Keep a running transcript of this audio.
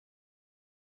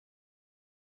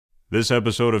This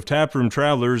episode of Taproom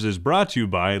Travelers is brought to you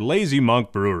by Lazy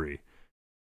Monk Brewery.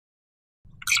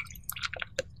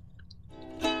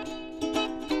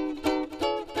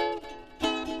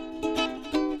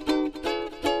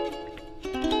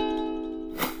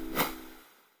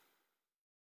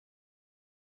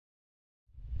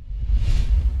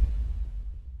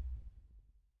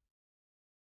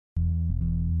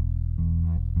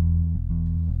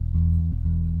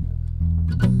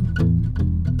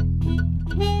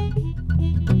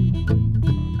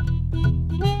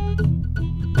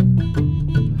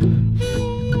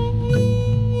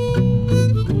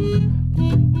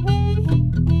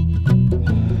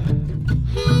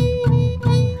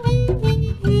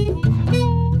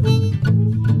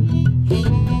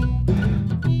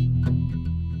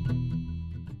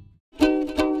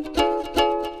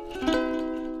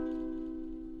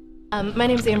 My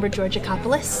name is Amber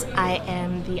Georgakopoulos. I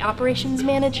am the operations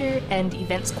manager and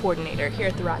events coordinator here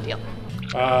at the Raw Deal.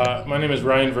 My name is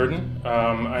Ryan Verdon.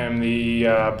 I am the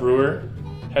brewer,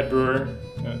 head brewer,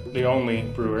 the only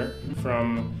brewer,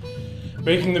 from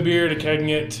making the beer to kegging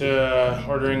it to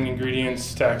ordering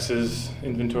ingredients, taxes,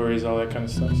 inventories, all that kind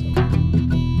of stuff. So.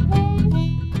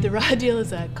 The Raw Deal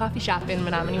is a coffee shop in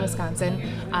Menomonie, Wisconsin.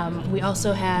 We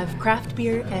also have craft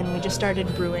beer, and we just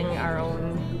started brewing our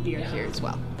own beer here as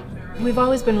well. We've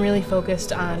always been really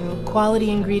focused on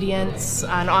quality ingredients,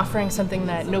 on offering something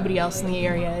that nobody else in the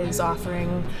area is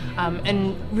offering,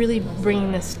 and really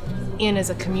bringing this in as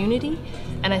a community.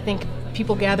 And I think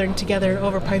people gathering together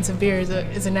over pints of beer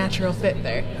is a natural fit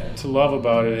there. To love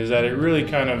about it is that it really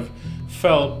kind of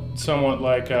felt somewhat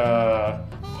like a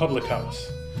public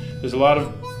house. There's a lot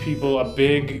of people, a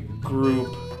big group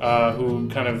who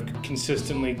kind of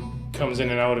consistently comes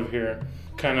in and out of here.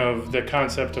 Kind of the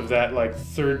concept of that like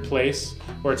third place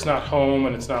where it's not home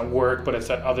and it's not work, but it's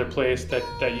that other place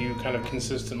that you kind of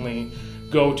consistently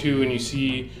go to, and you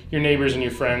see your neighbors and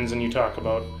your friends and you talk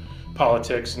about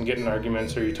politics and get in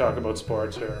arguments, or you talk about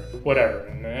sports or whatever,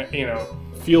 and you know.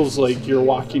 Feels like you're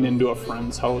walking into a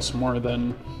friend's house more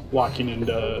than walking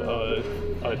into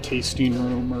a tasting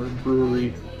room or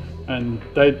brewery, and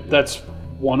that's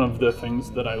one of the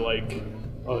things that I like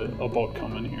about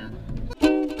coming here.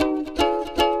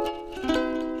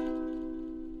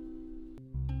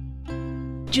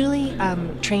 Julie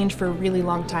trained for a really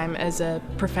long time as a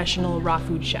professional raw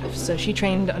food chef, so she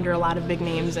trained under a lot of big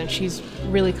names, and she's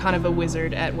really kind of a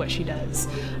wizard at what she does.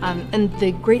 And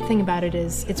the great thing about it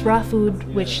is it's raw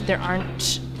food, which there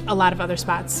aren't a lot of other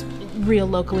spots real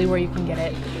locally where you can get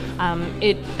it.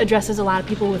 It addresses a lot of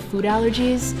people with food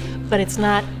allergies, but it's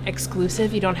not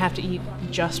exclusive. You don't have to eat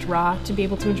just raw to be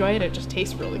able to enjoy it. It just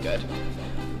tastes really good.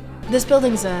 This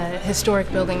building's a historic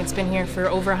building. It's been here for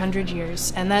over 100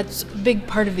 years, and that's a big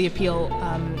part of the appeal.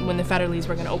 When the Federleys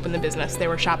were going to open the business, they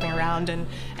were shopping around and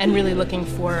really looking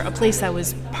for a place that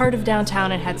was part of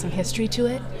downtown and had some history to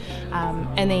it.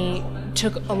 And they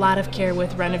took a lot of care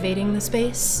with renovating the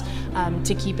space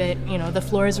to keep it, the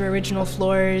floors were original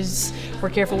floors. We're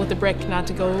careful with the brick not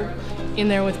to go in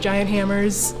there with giant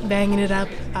hammers banging it up.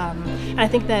 And I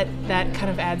think that kind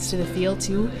of adds to the feel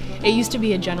too. It used to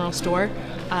be a general store.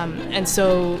 And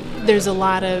so there's a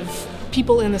lot of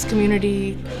people in this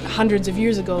community hundreds of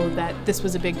years ago that this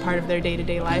was a big part of their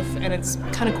day-to-day life, and it's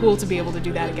kind of cool to be able to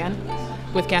do that again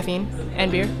with caffeine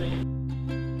and beer.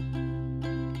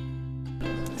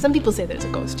 Some people say there's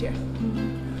a ghost here.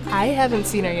 I haven't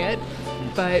seen her yet,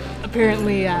 but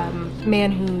apparently a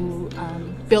man who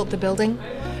built the building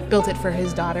built it for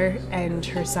his daughter and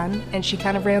her son, and she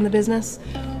kind of ran the business,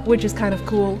 which is kind of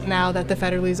cool now that the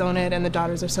Federleys own it and the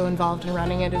daughters are so involved in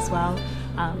running it as well.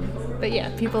 But yeah,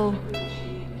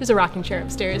 there's a rocking chair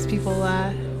upstairs. People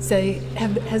say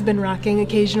has been rocking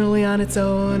occasionally on its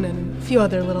own, and a few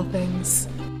other little things.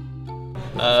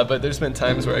 But there's been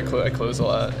times where I close a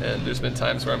lot, and there's been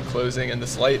times where I'm closing, and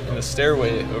this light in the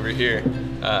stairway over here,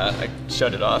 I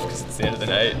shut it off because it's the end of the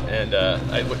night, and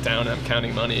I look down and I'm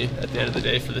counting money at the end of the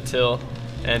day for the till,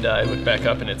 and I look back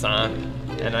up and it's on,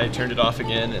 and I turned it off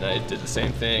again, and I did the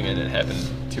same thing, and it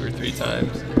happened 2 or 3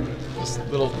 times. Just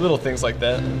little things like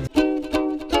that.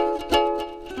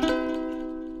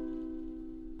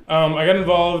 I got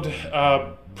involved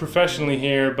professionally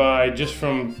here just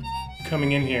from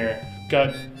coming in here.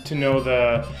 Got to know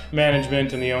the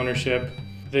management and the ownership.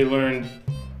 They learned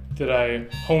that I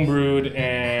homebrewed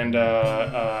and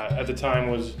at the time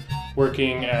was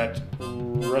working at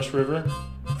Rush River.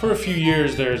 For a few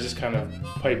years there's this kind of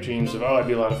pipe dreams of, it'd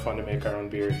be a lot of fun to make our own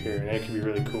beer here, and it could be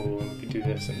really cool, and we could do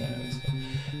this and that. And stuff.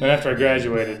 Then after I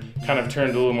graduated, kind of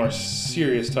turned to a little more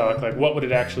serious talk, like what would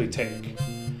it actually take?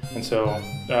 And so,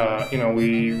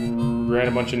 we ran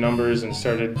a bunch of numbers and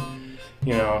started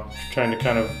you know, trying to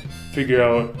kind of figure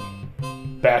out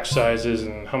batch sizes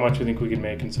and how much we think we could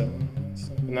make and so on.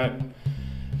 And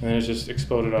then it just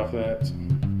exploded off that.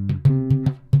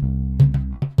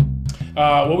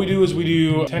 What we do is we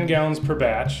do 10 gallons per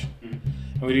batch,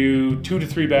 and we do 2 to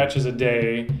 3 batches a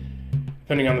day,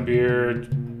 depending on the beer,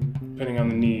 depending on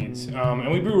the needs.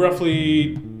 And we brew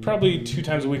roughly, probably 2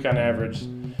 times a week on average,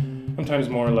 sometimes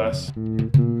more or less.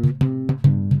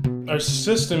 Our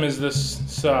system is this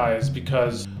size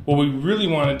because what we really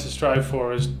wanted to strive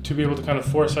for is to be able to kind of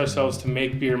force ourselves to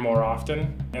make beer more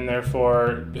often, and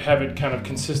therefore have it kind of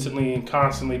consistently and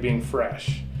constantly being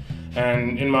fresh.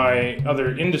 And in my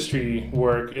other industry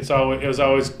work, it was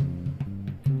always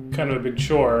kind of a big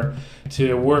chore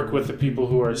to work with the people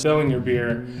who are selling your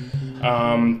beer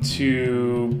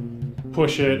to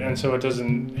push it, and so it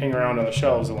doesn't hang around on the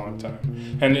shelves a long time.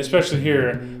 And especially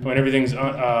here, when everything's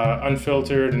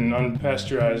unfiltered and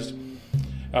unpasteurized.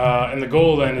 And the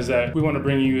goal then is that we want to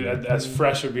bring you as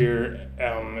fresh a beer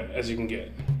as you can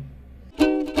get.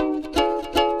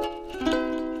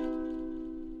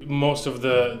 Most of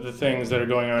the things that are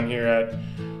going on here at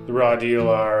the Raw Deal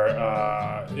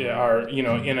are you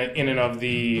know, in and of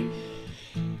the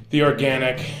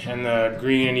organic and the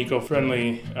green and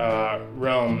eco-friendly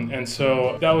realm. And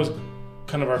so that was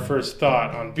kind of our first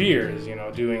thought on beers, you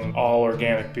know, doing all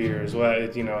organic beers.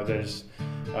 Well, you know, there's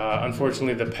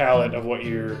unfortunately the palette of what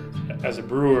you're, as a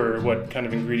brewer, what kind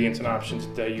of ingredients and options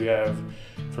that you have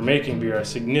for making beer are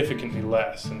significantly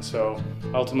less. And so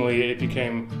ultimately it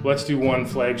became, let's do one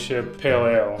flagship pale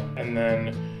ale. And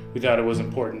then we thought it was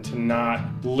important to not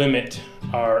limit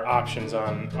our options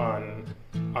on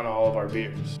all of our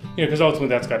beers. You know, because ultimately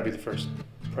that's got to be the first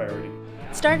priority.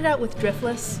 It started out with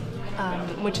Driftless,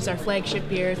 which is our flagship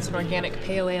beer. It's an organic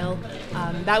pale ale.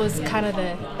 That was kind of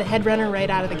the head runner right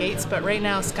out of the gates, but right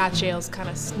now Scotch Ale's kind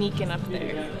of sneaking up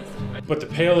there. But the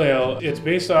pale ale, it's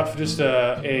based off just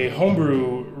a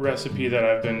homebrew recipe that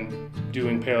I've been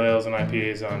doing pale ales and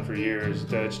IPAs on for years.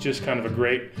 That it's just kind of a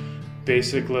great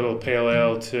basic little pale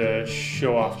ale to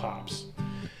show off hops.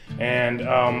 And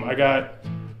I got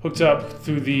hooked up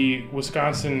through the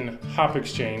Wisconsin Hop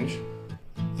Exchange.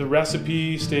 The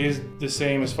recipe stays the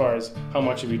same as far as how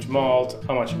much of each malt,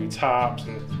 how much of each hops,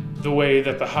 and the way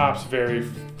that the hops vary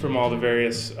from all the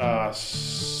various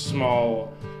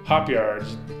small hop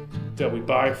yards that we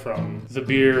buy from. The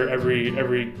beer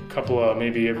every couple of,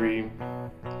 maybe every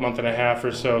month and a half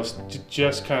or so,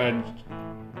 just kind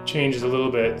of changes a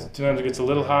little bit. Sometimes it gets a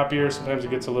little hoppier, sometimes it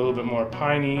gets a little bit more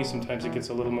piney, sometimes it gets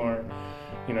a little more,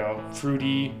 you know,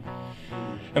 fruity.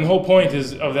 And the whole point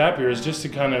of that beer is just to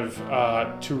kind of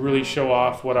to really show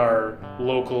off what our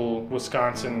local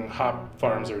Wisconsin hop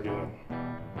farms are doing.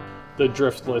 The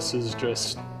Driftless is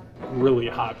just really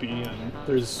hoppy, and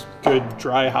there's good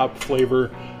dry hop flavor.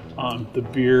 The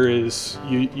beer is,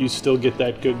 you still get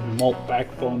that good malt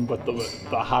backbone, but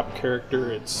the hop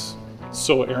character, it's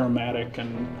so aromatic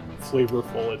and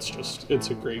flavorful. It's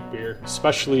a great beer,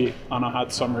 especially on a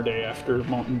hot summer day after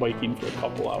mountain biking for a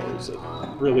couple hours. It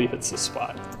really hits the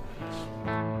spot.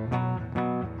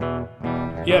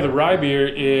 Yeah, the rye beer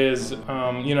is,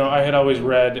 you know, I had always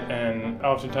read and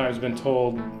oftentimes been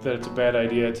told that it's a bad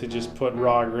idea to just put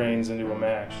raw grains into a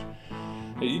mash.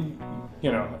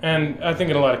 You know, and I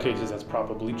think in a lot of cases that's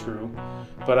probably true.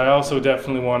 But I also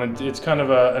definitely wanted, it's kind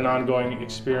of an ongoing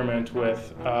experiment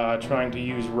with trying to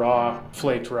use raw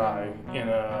flaked rye in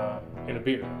a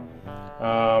beer.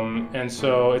 And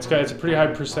so it's a pretty high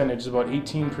percentage, it's about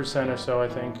 18% or so, I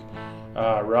think,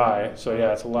 rye. So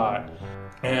yeah, it's a lot.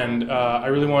 And I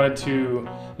really wanted to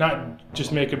not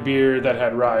just make a beer that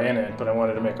had rye in it, but I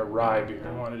wanted to make a rye beer.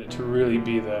 I wanted it to really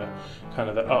be the kind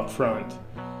of the upfront.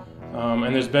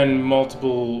 And there's been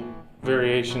multiple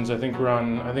variations. I think we're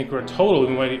on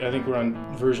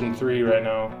version 3 right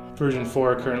now. Version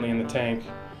 4 currently in the tank.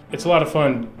 It's a lot of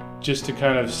fun just to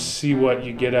kind of see what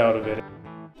you get out of it.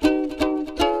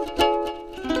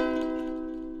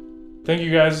 Thank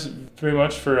you guys very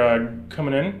much for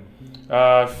coming in.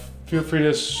 Feel free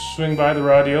to swing by the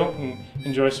Raw Deal and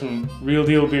enjoy some real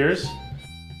deal beers.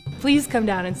 Please come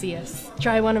down and see us.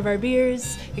 Try one of our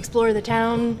beers, explore the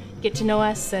town, get to know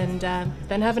us, and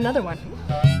then have another one.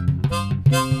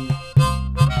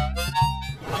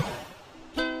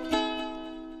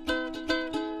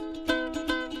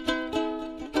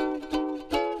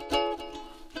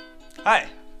 Hi!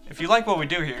 If you like what we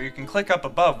do here, you can click up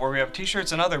above where we have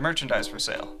t-shirts and other merchandise for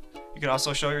sale. You can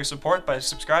also show your support by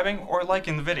subscribing or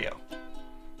liking the video.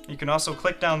 You can also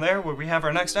click down there where we have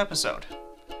our next episode.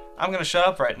 I'm going to shut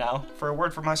up right now for a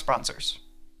word from my sponsors.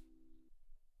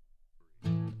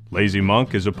 Lazy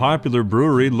Monk is a popular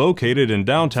brewery located in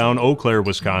downtown Eau Claire,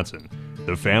 Wisconsin.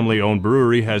 The family-owned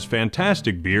brewery has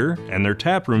fantastic beer, and their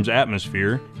taproom's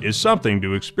atmosphere is something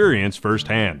to experience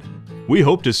firsthand. We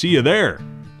hope to see you there.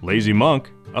 Lazy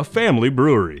Monk, a family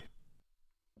brewery.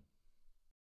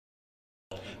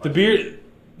 The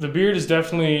beard is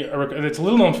definitely, it's a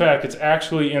little known fact, it's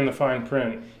actually in the fine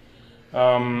print.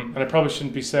 And I probably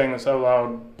shouldn't be saying this out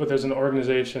loud, but there's an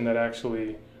organization that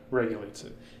actually regulates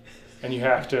it. And you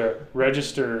have to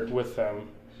register with them.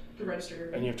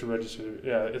 And you have to register.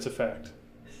 Yeah, it's a fact.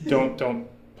 Don't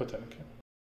put that in.